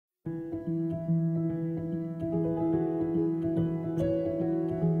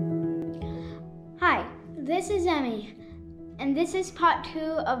This is Emme, and this is part 2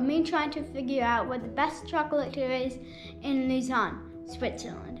 of me trying to figure out what the best chocolate is in Lausanne,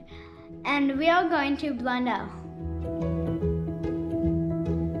 Switzerland. And we are going to Blondel.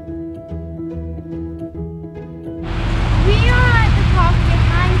 We are at the park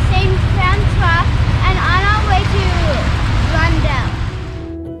behind St. Francois and on our way to Blondel.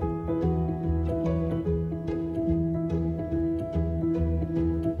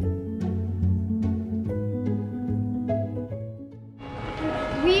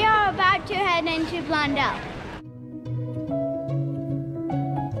 We are about to head into Blondel.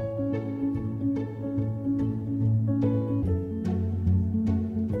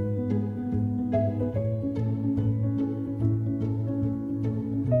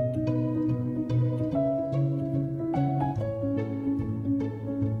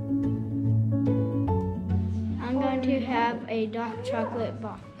 I'm going to have a dark chocolate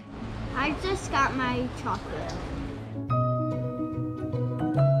bar. I just got my chocolate.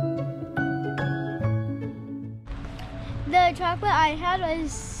 The chocolate I had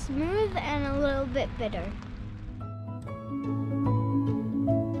was smooth and a little bit bitter.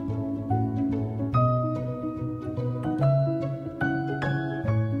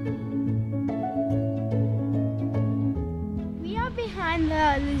 We are behind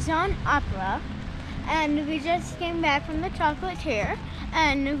the Lausanne Opera, and we just came back from the chocolatier,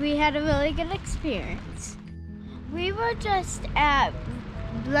 and we had a really good experience. We were just at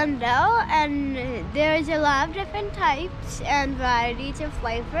Blondel, and there's a lot of different types and varieties of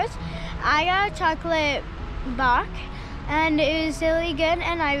flavors. I got a chocolate bar, and it was really good,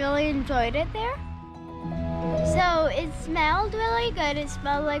 and I really enjoyed it there. So it smelled really good. It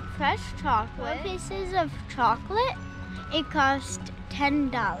smelled like fresh chocolate. 4 pieces of chocolate, it cost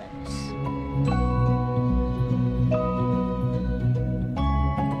 $10.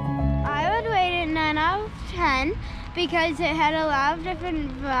 I would rate it 9 out of 10 because it had a lot of different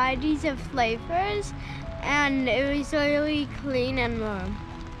varieties of flavors and it was really clean and warm.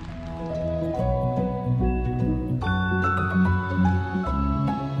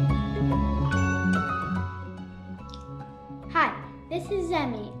 Hi, this is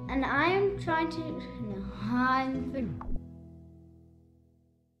Emme, and I am trying to...